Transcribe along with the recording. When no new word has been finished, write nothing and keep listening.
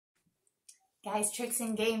Guys, Tricks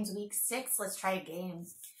and Games, week 6. Let's try a game.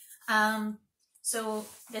 So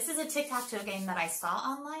this is a Tic Tac Toe game that I saw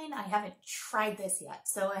online. I haven't tried this yet,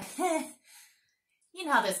 so you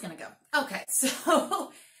know how this is gonna go. Okay, so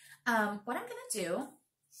what I'm gonna do.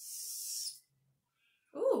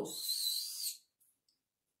 Ooh.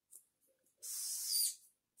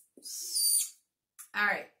 All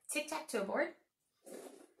right, Tic Tac Toe board.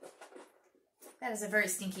 That is a very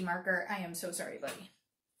stinky marker. I am so sorry, buddy.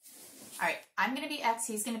 All right, I'm going to be X,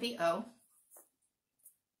 he's going to be O.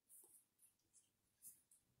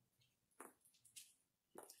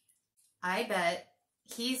 I bet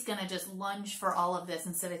he's going to just lunge for all of this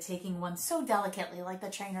instead of taking one so delicately like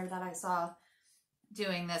the trainer that I saw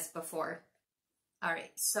doing this before. All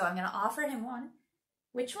right, so I'm going to offer him one.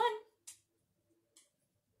 Which one?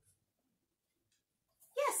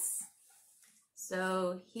 Yes.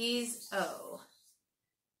 So he's O.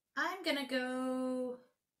 I'm going to go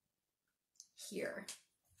here.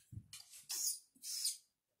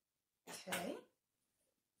 Okay.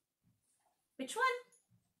 Which one?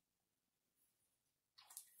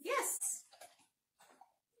 Yes.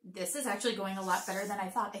 This is actually going a lot better than I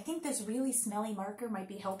thought. I think this really smelly marker might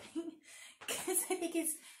be helping because I think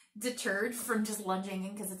it's deterred from just lunging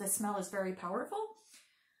in because the smell is very powerful.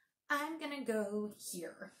 I'm going to go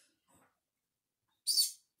here.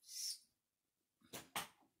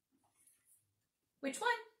 Which one?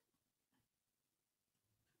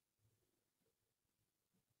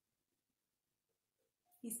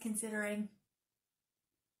 He's considering.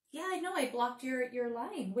 Yeah, I know I blocked your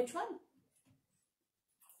line. Which one?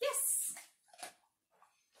 Yes.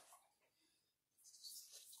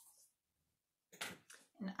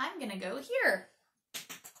 And I'm gonna go here.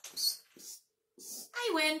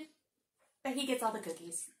 I win. But he gets all the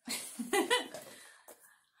cookies.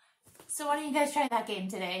 So why don't you guys try that game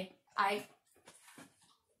today?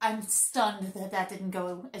 I'm stunned that that didn't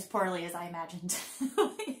go as poorly as I imagined.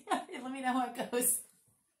 Let me know how it goes.